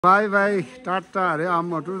Bye bye Tata अरे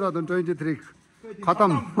आम्मा 2023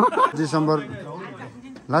 खत्म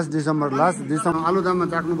last December आलुदममा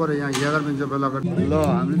चाख्नु पर्यो यहाँ 11 बजे बेला ल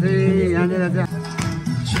हामीले चाहिँ यहाँनिर चाहिँ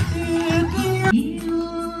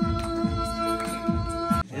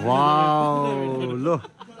वाउ लो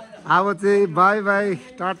अब चाहिँ बाय बाय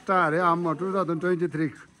टाटा अरे आम्मा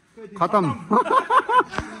 2023 खत्म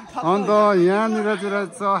अन्त यहाँनिर चाहिँ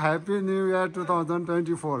छ ह्याप्पी न्यू इयर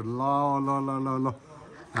 2024 ल ल ल ल ल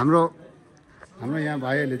हाम्रो यहाँ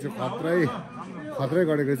भाइहरूले चाहिँ खत्रै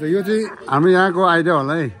गरेको छ यो चाहिँ हाम्रो यहाँको आइडिया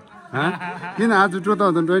होला है किन आज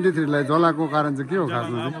 2023 लाई जलाको कारण चाहिँ के हो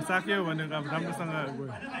खासमा साक्यो भनेको अब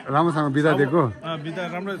राम्रोसँग बिदा दिएको बिदा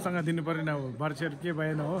राम्रोसँग दिनु परेन हो बर्छेर के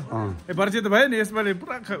भएन हो ए बर्छे त भयो नि यसपालि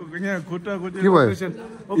पुरा यहाँ खुट्टा के भयो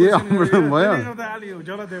ए भयो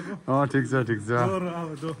जला दिएको ठिक छ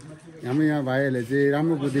हाम्रो यहाँ भाइहरूले चाहिँ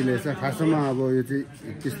राम्रो बुद्धि लिएछ खासमा अब यो चाहिँ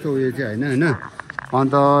त्यस्तो उयो चाहिँ होइन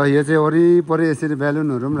अन्त यो चाहिँ वरिपरि यसरी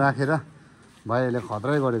बेलुनहरू पनि राखेर भाइहरूले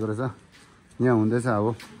खतरै गरेको रहेछ यहाँ हुँदैछ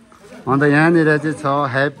अब अन्त यहाँनिर चाहिँ छ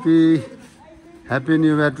ह्याप्पी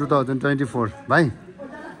न्यू इयर 2024 भाइ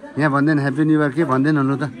यहाँ भन्दैन ह्याप्पी न्यू इयर के भन्दैन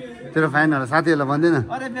हुनु त तेरो फ्यान होला साथीहरूलाई भन्दैन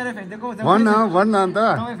भन्न अन्त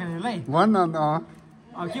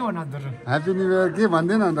ह्याप्पी न्यू इयर के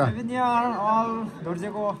भन्दैन अन्त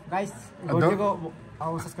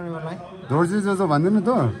धोर्जे जो भन्दैन त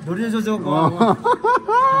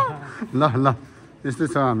ल यस्तै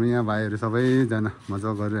छ हाम्रो यहाँ भाइहरू सबैजना मजा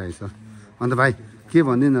गरिरहेछ अन्त भाइ के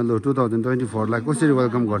भन्दैन ल 2024 लाई कसरी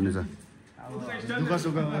वेलकम गर्ने छ दुःख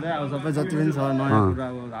सुख गरे अब सबै जति पनि छ नयाँ कुरा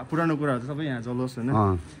अब पुरानो कुराहरू सबै यहाँ चलोस् हैन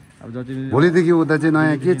अब जति पनि भोलिदेखि उता चाहिँ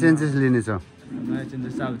नयाँ के चेन्जेस लिने छ नयाँ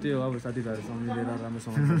चेन्जेस अब त्यो अब साथीभाइहरूसँग मिलेर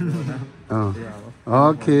राम्रोसँग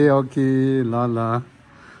ओके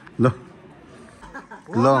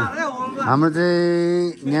ल हाम्रो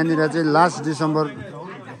चाहिँ यहाँनिर चाहिँ लास्ट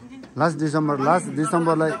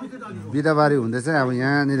डिसेम्बरलाई बिदाबारी हुँदैछ अब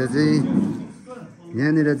यहाँनिर चाहिँ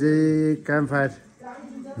क्याम्प फायर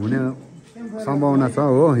हुने सम्भावना छ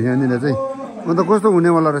हो यहाँनिर चाहिँ अन्त कस्तो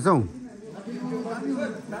हुनेवाला रहेछ हौ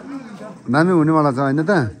दामी हुनेवाला छ होइन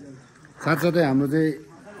त साथसाथै हाम्रो चाहिँ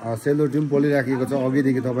सेलरोटी पनि पोलिराखेको छ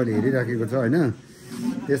अघिदेखि तपाईँले हेरिराखेको छ होइन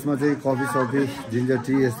त्यसमा चाहिँ कफी सफी जिन्जर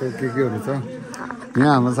टी यस्तो केहरू छ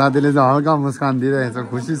यहाँ हाम्रो साथीले चाहिँ हल्का मुस्कान दिइरहेको छ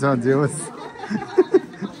खुसी छ जे होस्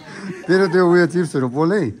तेरो त्यो उयो चिप्सहरू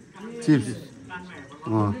पोल है चिप्स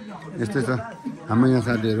यस्तै छ हाम्रो यहाँ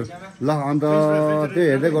साथीहरू ल अन्त त्यो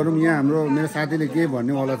हेर्दै गरौँ यहाँ हाम्रो मेरो साथीले के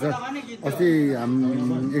भन्नेवाला छ अस्ति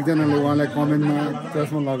एकजनाले उहाँलाई कमेन्टमा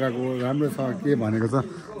चस्मा लगाएको राम्रो छ के भनेको छ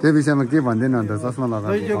त्यो विषयमा के भन्दैन अन्त चस्मा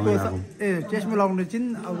लगाएको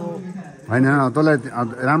होइन तँलाई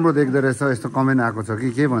राम्रो देख्दो रहेछ यस्तो कमेन्ट आएको छ कि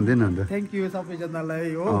के भन्दैन अन्त थ्याङ्क यू सबैजनालाई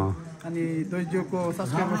हो अनि दोइजोको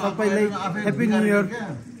सब्सक्राइबर सबैलाई ह्याप्पी न्यू इयर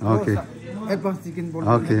ओके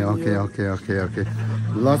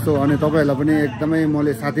ल सो अनि तपाईँहरूलाई पनि एकदमै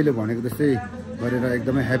मैले साथीले भनेको जस्तै गरेर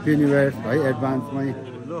एकदमै ह्याप्पी न्यू इयर है एडभान्समै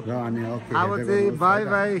र अनि ओके अब चाहिँ बाई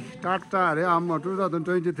बाई टाटा अरे आम्मा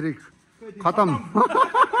 2023 खत्म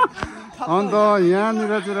अन्त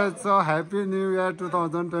यहाँनिर चाहिँ छ ह्याप्पी न्यू इयर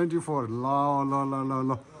 2024 ल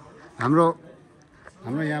हाम्रो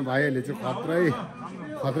यहाँ भाइहरूले चाहिँ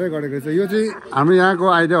खतरै गरेको छ यो चाहिँ हाम्रो यहाँको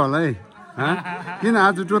आइडिया होला है किन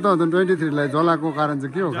आज 2023 लाई जलाको कारण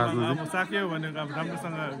चाहिँ के हो खासमा साक्यो भनेको अब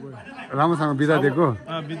राम्रोसँग बिदा दिएको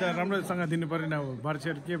बिदा राम्रोसँग दिनु परेन हो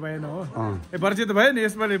बर्छेर के भएन हो ए बर्छे त भयो नि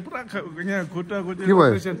यसपालि पुरा यहाँ खुट्टा के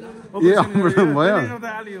भयो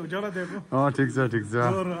भयो जला दिएको ठिक छ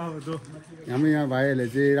हाम्रो यहाँ भाइहरूले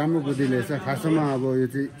चाहिँ राम्रो बुद्धि लिएछ खासमा अब यो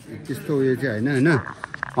चाहिँ त्यस्तो उयो चाहिँ होइन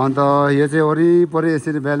अन्त यो चाहिँ वरिपरि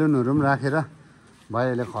यसरी बेलुनहरू पनि राखेर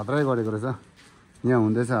भाइहरूले खतरै गरेको रहेछ यहाँ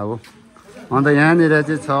हुँदैछ अब अन्त यहाँनिर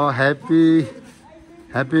चाहिँ छ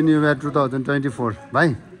ह्याप्पी न्यू इयर 2024 भाइ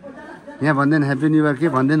यहाँ भन्दैन ह्याप्पी न्यू इयर के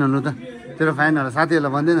भन्दैन हुनु त तेरो फ्यान होला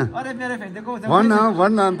साथीहरूलाई भन्दैन भन्न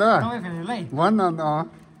अन्त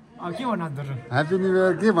ह्याप्पी न्यू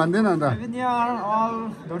इयर के भन्दैन अन्त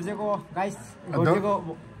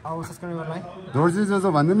धोर्जे जो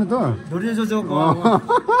भन्दैन त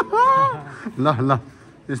ल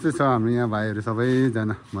यस्तै छ हाम्रो यहाँ भाइहरू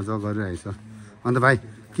सबैजना मजा गरिरहेछ अन्त भाइ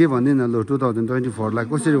के भन्दैन ल 2024 लाई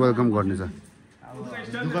कसरी वेलकम गर्ने छ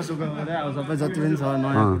दुःख सुख गरे अब सबै जति पनि छ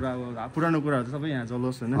नयाँ कुरा अब पुरानो कुराहरू सबै यहाँ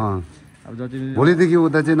चलोस् हैन अब जति पनि भोलिदेखि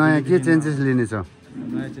उता चाहिँ नयाँ के चेन्जेस लिने छ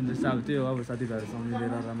नयाँ चेन्जेस अब त्यो अब साथीभाइहरूसँग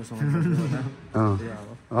मिलेर राम्रोसँग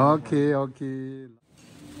ओके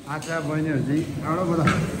आचा बहिनीहरू चाहिँ एउटाबाट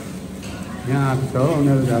यहाँ आएको छ हो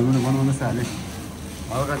उनीहरू झालमुरी बनाउनु थाले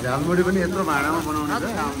हल्का झालमुरी पनि यत्रो भाँडामा बनाउने छ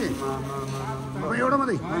एउटा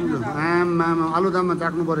मात्रै आमा आलुदममा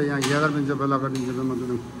चाख्नु पऱ्यो यहाँ 11 पिन्छ बेला गरिदिन्छ त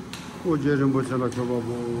मजाले ओ जेरो मसला छ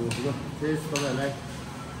बाबु ल टेस्ट तपाईँहरूलाई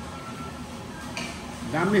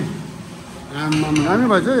दामी आमा दामी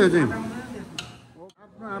भएछ यो चाहिँ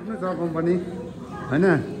आफ्नो आफ्नो छ कम्पनी होइन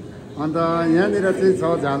अन्त यहाँनिर चाहिँ छ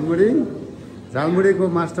झालमुरीको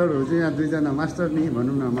मास्टरहरू चाहिँ यहाँ 2 जना मास्टर नि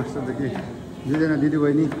भनौँ न मास्टरदेखि 2 जना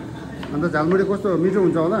दिदीबहिनी अन्त झालमुरी कस्तो मिठो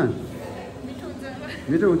हुन्छ होला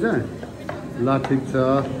मिठो हुन्छ ल ठिक छ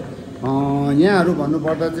यहाँहरू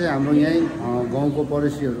भन्नुपर्दा चाहिँ हाम्रो यहीँ गाउँको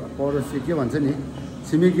पडोसी के भन्छ नि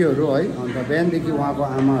छिमेकीहरू है अन्त बिहानदेखि उहाँको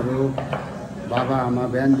आमाहरू बाबा आमा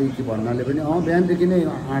बिहानदेखि भन्नाले पनि बिहानदेखि नै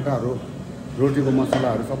आँटाहरू रोटीको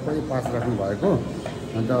मसलाहरू सबै पास राख्नु भएको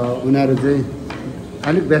अन्त उनीहरू चाहिँ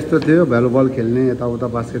अलिक व्यस्त थियो भलिबल खेल्ने यताउता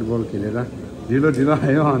बास्केटबल खेलेर ढिलो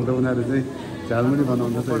आयो अन्त उनीहरू चाहिँ झालमुरी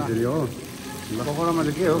बनाउँदैछ यसरी हो ल पकौडामा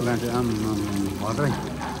चाहिँ के हो गाँठी खत्रै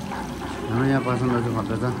हाम्रो यहाँ पसन्द चाहिँ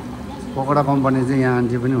खत्रै छ पकौडा कम्पनी चाहिँ यहाँ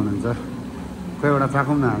आन्टी पनि हुनुहुन्छ खोइ एउटा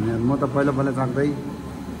चाखौँ न हामी म त पहिला चाख्दै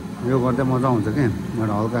यो गर्दै मजा आउँछ कि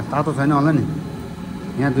एउटा हल्का तातो छैन होला नि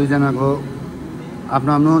यहाँ 2 जनाको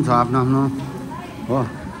आफ्नो छ आफ्नो हो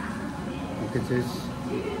ओके चिज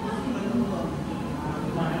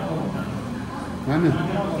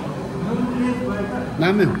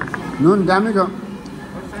दामी नुन दामी छ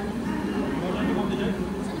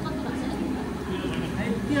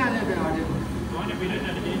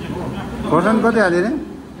खोर्सानी कति हाल्यो अरे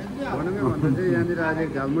भन्नुमै भन्दा चाहिँ यहाँनिर अहिले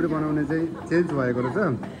झालमुरी बनाउने चाहिँ चेन्ज भएको रहेछ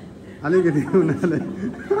अलिकति उनीहरूले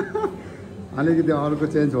अलिकति अर्को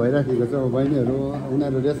चेन्ज भइराखेको छ बहिनीहरू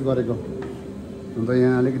उनीहरू रेस्ट गरेको अन्त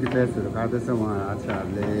यहाँ अलिकति प्याजहरू काट्दैछ उहाँ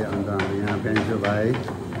आचाहरूले अन्त यहाँ पेन्सो भाइ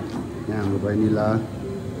यहाँ हाम्रो बहिनीला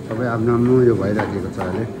सबै आफ्नो यो भइराखेको छ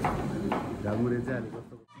अहिले झालमुरी चाहिँ अहिले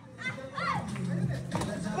कस्तो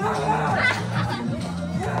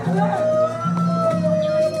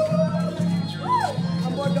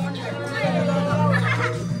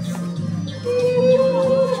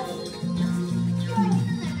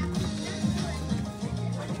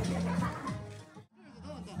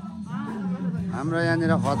हाम्रो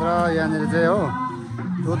यहाँनिर खतरा यहाँनिर चाहिँ हो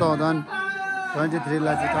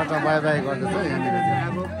 2023लाई चाहिँ टाटा बाई बाई गर्दैछ यहाँनिर चाहिँ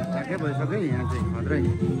अब ठ्याक्कै भइसक्यो यहाँ चाहिँ खत्रै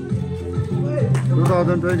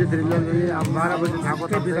 2023लाई चाहिँ अब 12 बजी खाएको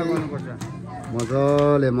बिदा गर्नुपर्छ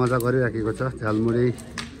मजाले मजा गरिराखेको छ झालमुरी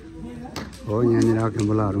हो यहाँनिर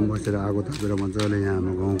खेम्बलाहरू पनि बसेर आगो तापेर मजाले यहाँ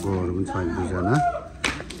हाम्रो गाउँकोहरू पनि छ 2 जना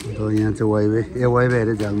अन्त यहाँ चाहिँ वाइवे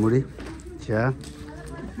अरे झालमुरी चिया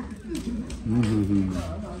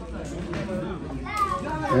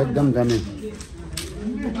एकदम दामी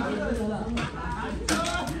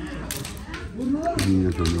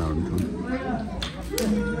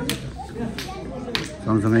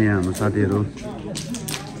सँगसँगै यहाँ हाम्रो साथीहरू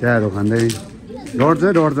चियाहरू खाँदै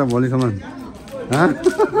डढ्छ भोलिसम्म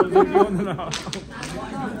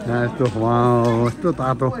यस्तो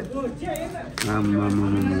तातो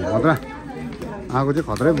खतरा आगो चाहिँ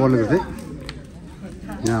खतरै बोलेको थिएँ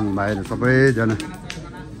यहाँ भाइहरू सबैजना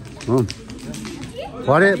हो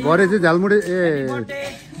भरे चाहिँ झालमुरी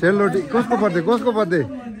सेलरोटी कसको बर्थडे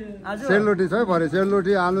सेलरोटी छ है भरे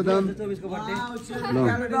सेलरोटी आलुदम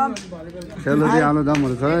सेलरोटी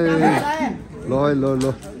आलुदमहरू छ है ल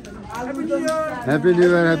ह्याप्पी न्यू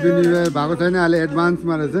इयर भएको छैन अहिले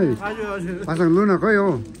एडभान्समा रहेछ है पासँग लु न खोइ हो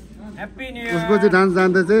उसको चाहिँ डान्स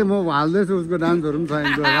जान्दै चाहिँ म हाल्दैछु उसको डान्सहरू पनि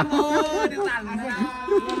छ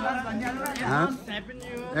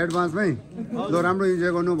एडभान्समै ल राम्रो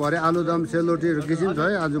इन्जोय गर्नु भरे आलुदम सेलरोटीहरू किसिम छ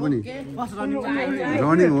है आज पनि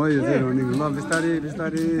रनिङ हो यो चाहिँ रनिङ ल बिस्तारै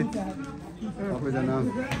सबैजना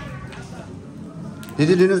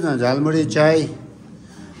दिदी लिनुहोस् न झालमुरी चाय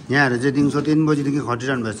यहाँहरू चाहिँ दिउँसो 3 बजीदेखि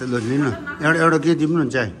खटिरहनु भएको छ ल लिनु न एउटा के दिनु न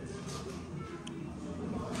चाय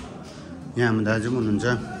यहाँ हाम्रो दाजु पनि हुनुहुन्छ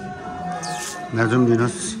दाजु पनि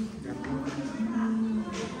दिनुहोस्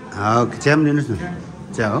चिया पनि दिनुहोस् न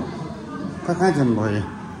चिया हो कहाँ जानु भयो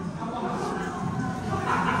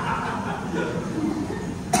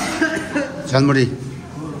झालमुरी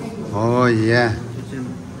हो या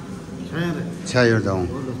चिया हेर्दा हौ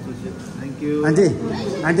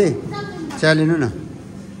आन्टी चिया लिनु न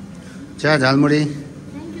चिया jhalmuri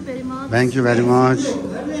thank you very much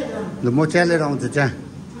ल म चिया लिएर आउँछु चिया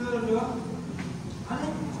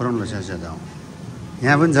खुवाउनु चिया चिया दाउ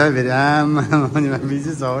यहाँ पनि छ है फेरि आमा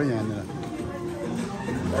बिजी छ हो यहाँनिर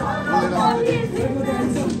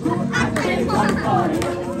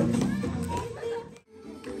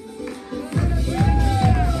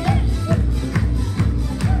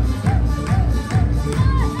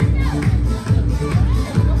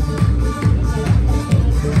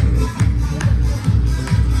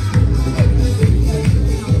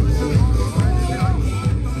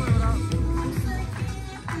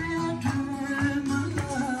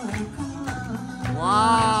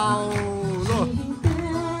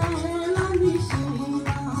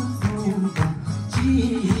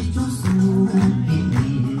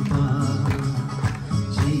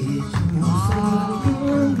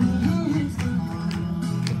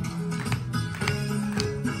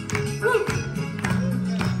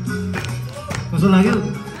कस्तो लाग्यो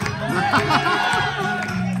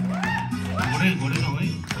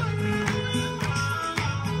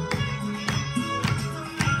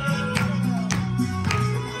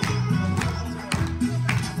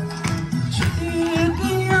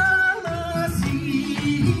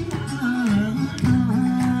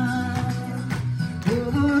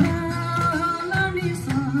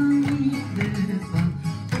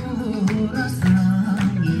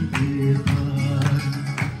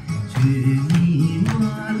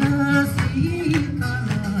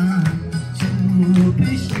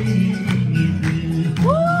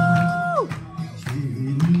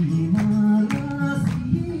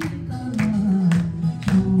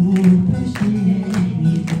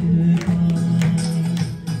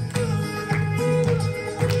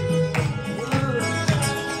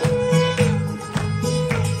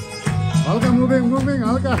moving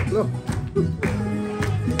halka lo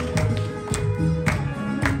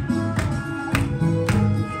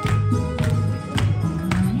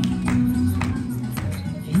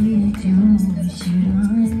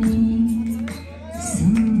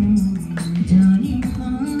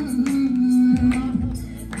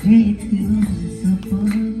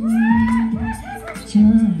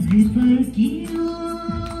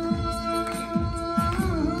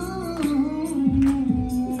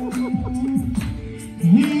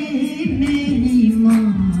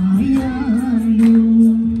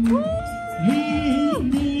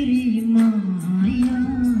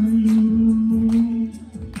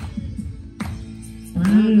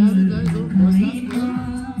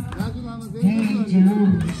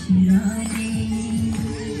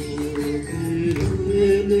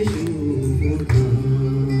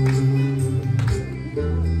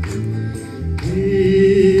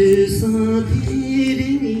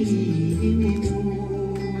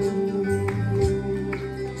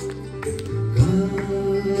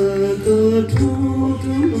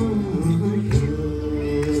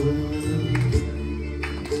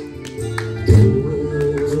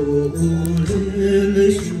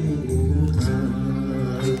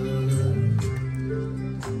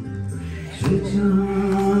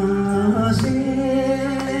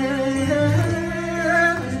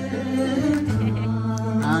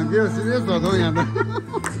serius loh tuh yang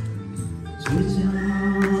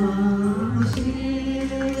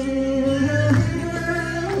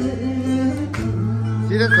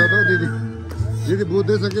serius loh tuh Didi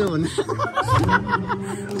butuh sakit mana?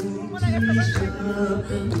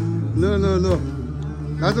 Lo,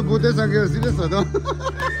 kasu butuh sakit serius loh tuh.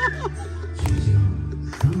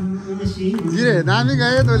 Jire, nami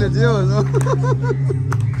kaya tuh lihat jauh loh.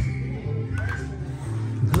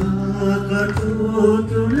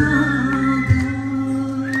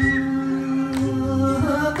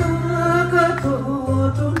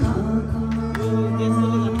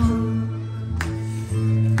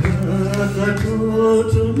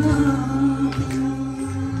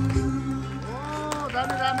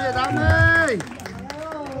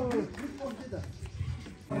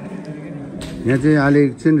 यहाँ चाहिँ अलि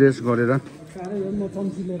एकछिन रेस्ट गरेर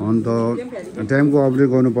अन्त टाइमको अपडेट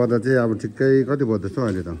गर्नुपर्दा चाहिँ अब ठिक्कै कति बज्दैछ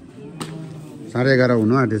अहिले त 11:30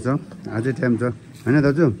 हुनु आँटेछ अझै टाइम छ हैन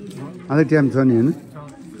दाजु अझै टाइम छ नि हैन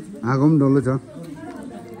आगो पनि डल्लो छ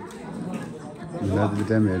दाजु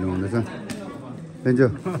टाइम हेर्नु हुँदैछ थ्याङ्क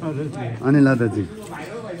अनि ला दाजु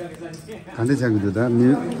खाँदै छ कि त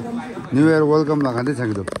न्यू इयर वेलकम ला खाँदै छ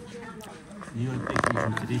कि त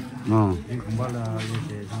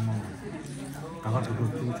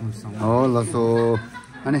लसो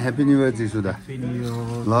अनि ह्याप्पी न्यू इयर चिसुदा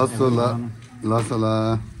लसो ल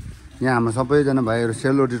यहाँ हाम्रो सबैजना भाइहरू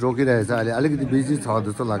सेलरोटी रोकिरहेछ अहिले अलिकति बिजी छ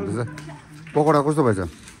जस्तो लाग्दैछ पकोडा कस्तो भएछ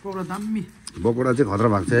पकोडा चाहिँ खतरा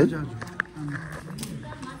भएको छ है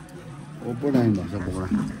ओपो दामी भएको छ पकोडा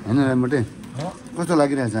होइन रामटे कस्तो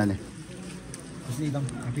लागिरहेछ अहिले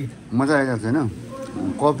मजा आइरहेको छ होइन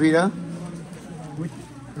कफी र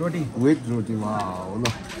विथ रोटी वाउ ल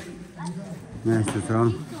यस्तो छ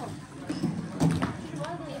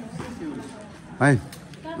भाइ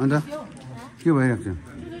अन्त के भइरहेको छ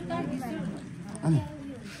अनि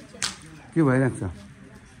के भइरहेको छ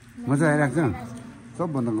मजा आइरहेको छ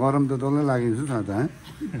सबभन्दा गरम त डल्लै लागेको छ त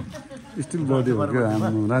स्टिल बडी हो क्या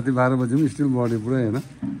हाम्रो राति 12 बजी पनि स्टिल बडी पुरै होइन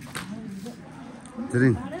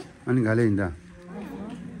चाहिँ अनि खाले हिँड्दा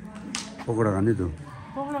पकोडा खाने त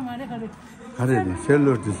खाँदै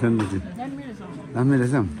सेलरोटी दामी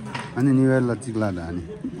रहेछ अनि न्यू इयरलाई चिक्ला हाने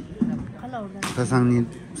त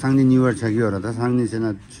상니 뉴얼 자기여라 다 상니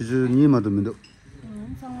세나 치즈 니마도 민도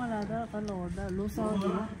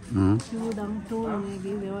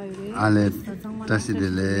알레 다시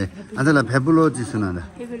될래 아들라 배불러 지스나다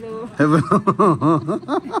배불러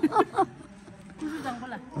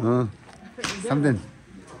something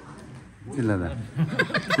चिल्लादा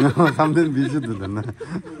something बिजुत हुँदैन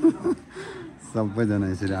सबैजना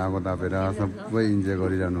यसरी आगो तापेर सबै इन्जोय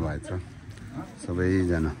गरिरहनु भएको छ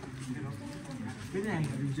सबैजना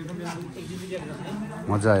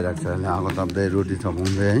मजा आइरहेको छ अहिले आगो ताप्दै रोटी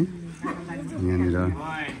चपाउँदै है यहाँनिर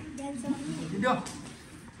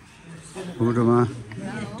पुगुटोमा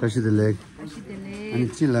टसिदे लेक अनि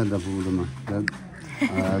चिल्लादा पुगुटोमा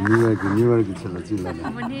न्यु इयरको छ चिल्लादा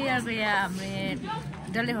अब न्यु इयरको यहाँ हाम्रो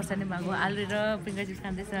डल्ले खोर्सानी भएको आलु र पिङ्गा चिप्स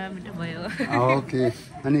खाँदैछ मिठो भयो ओके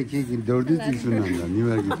अनि के दौडी चिज सुन्नु अन्त न्यु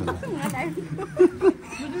इयर गीत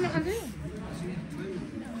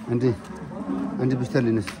आन्टी आन्टी बिस्तारै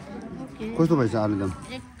लिनुहोस् कस्तो भएछ आलुदम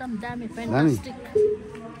एकदम दामी दामी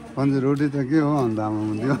पन्जे रोटी त के हो अन्त आमा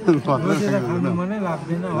त्यो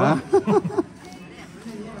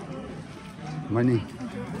बहिनी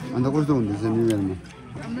अन्त कस्तो हुँदैछ न्यु इयरमा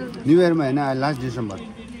न्यु इयरमा होइन लास्ट डिसेम्बर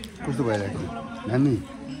कस्तो भइरहेको छ दामी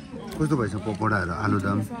कस्तो भएछ पकौडाहरू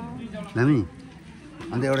आलुदम दामी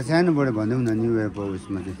अन्त एउटा सानोबाट भन्दै न न्यु इयरको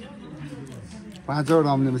उयसमा चाहिँ 5 वटा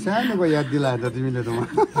आउने सानोको याद दिलायो त तिमीले त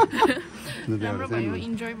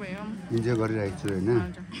इन्जोय गरिरहेको छु होइन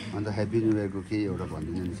अन्त ह्याप्पी न्यु इयरको केही एउटा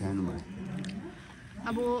भनिदिनु नि सानोबाट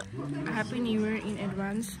अब happy new year in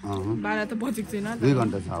advance 12 त बजेको छैन 2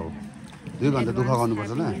 घन्टा छ अब 2 घन्टा दुःख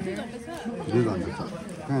गर्नुपर्छ ल 2 घन्टा छ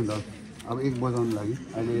कहाँ त अब 1 बजाउनु लागि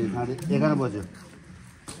अहिले 11:30 बज्यो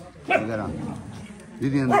 11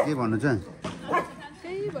 दिदी अन्त के भन्नु छ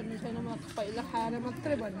केही भन्नु छैन म पहिला खाएर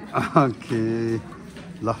मात्रै भन्नु ओके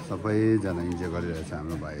ल सबैजना इन्जोय गरिरहेछ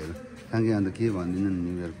हाम्रो भाइहरू थ्याङ्क यू अन्त के भनिदिनु नि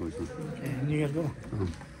न्यु इयरको न्यु इयरको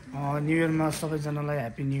न्यु इयरमा सबैजनालाई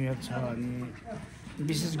ह्याप्पी न्यु इयर छ अनि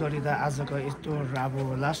विशेष गरी त आजको यस्तो अब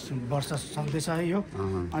लास्ट वर्ष सक्दैछ है यो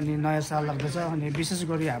अनि नयाँ साल लाग्दैछ अनि विशेष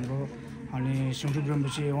गरी हाम्रो अनि सुङटुक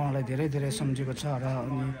रिम्बुची उहाँलाई धेरै धेरै सम्झेको छ र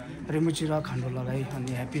अनि रिम्बुची र खान्डोलालाई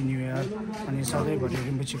अनि ह्याप्पी न्यु इयर अनि सधैँभरि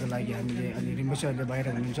रिम्बुचीको लागि हामीले अनि रिम्बुची अहिले बाहिर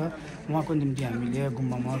हुनुहुन्छ उहाँको निम्ति हामीले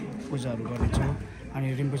गुम्बामा पूजाहरू गर्नेछौँ अनि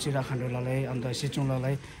रिम्बुची र खान्डोलालाई अन्त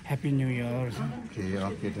सिचुङलालाई happy new year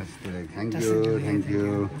okay thank you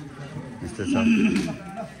यस्तो छ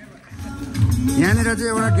यहाँनिर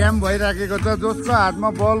चाहिँ एउटा गेम भइराखेको छ जसको हातमा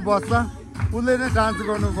बल बस्छ उसले नै डान्स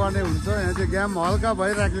गर्नुपर्ने हुन्छ यहाँ चाहिँ गेम हल्का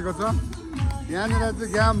भइराखेको छ यहाँनिर चाहिँ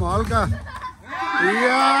गेम हल्का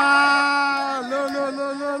लो लो लो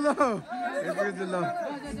लो लो एकैछिन ल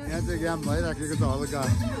यहाँ चाहिँ गेम भइराखेको छ हल्का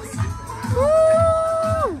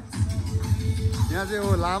यहाँ चाहिँ हो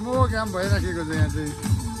लामो गेम भइराखेको छ यहाँ चाहिँ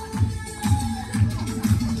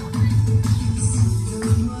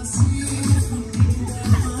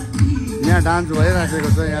यहाँ डान्स भइराखेको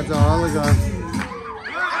छ यहाँ चाहिँ हल्का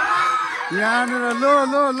यहाँनिर लो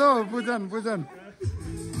लो लो बुझन बुझन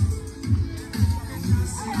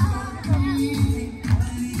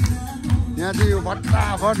यहाँ चाहिँ यो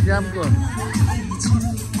फटाफट गेमको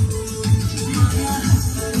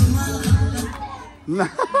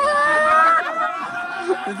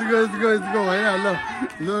यसको भइहाल्यो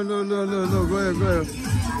लो लो लो लो लो गयो गयो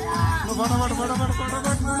फटाफट फटाफट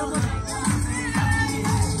फटाफट फटाफट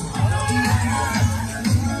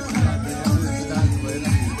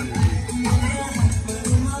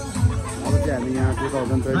हामी यहाँ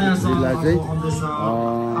 2023लाई चाहिँ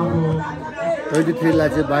 23लाई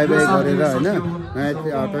चाहिँ बाई बाई गरेर होइन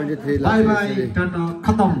 23लाई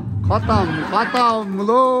खतम खतम खतम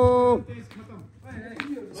लो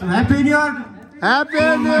happy new year happy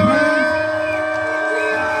new year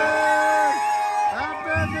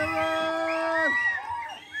happy new year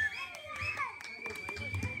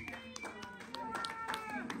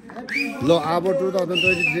ल अब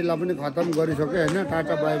 2023लाई पनि खतम गरिसक्यो होइन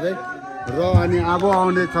टाटा बाई बाई र अनि अब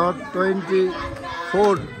आउने छ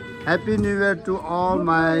 24 happy new year to all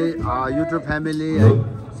my YouTube family है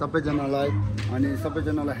सबैजनालाई अनि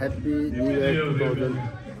सबैजनालाई ह्याप्पी न्यु इयर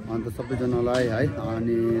 2000 अन्त सबैजनालाई है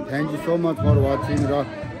अनि thank you so much for watching र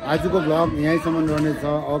आजको भ्लग यहीँसम्म रहनेछ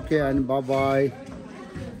ओके अनि बाई बाई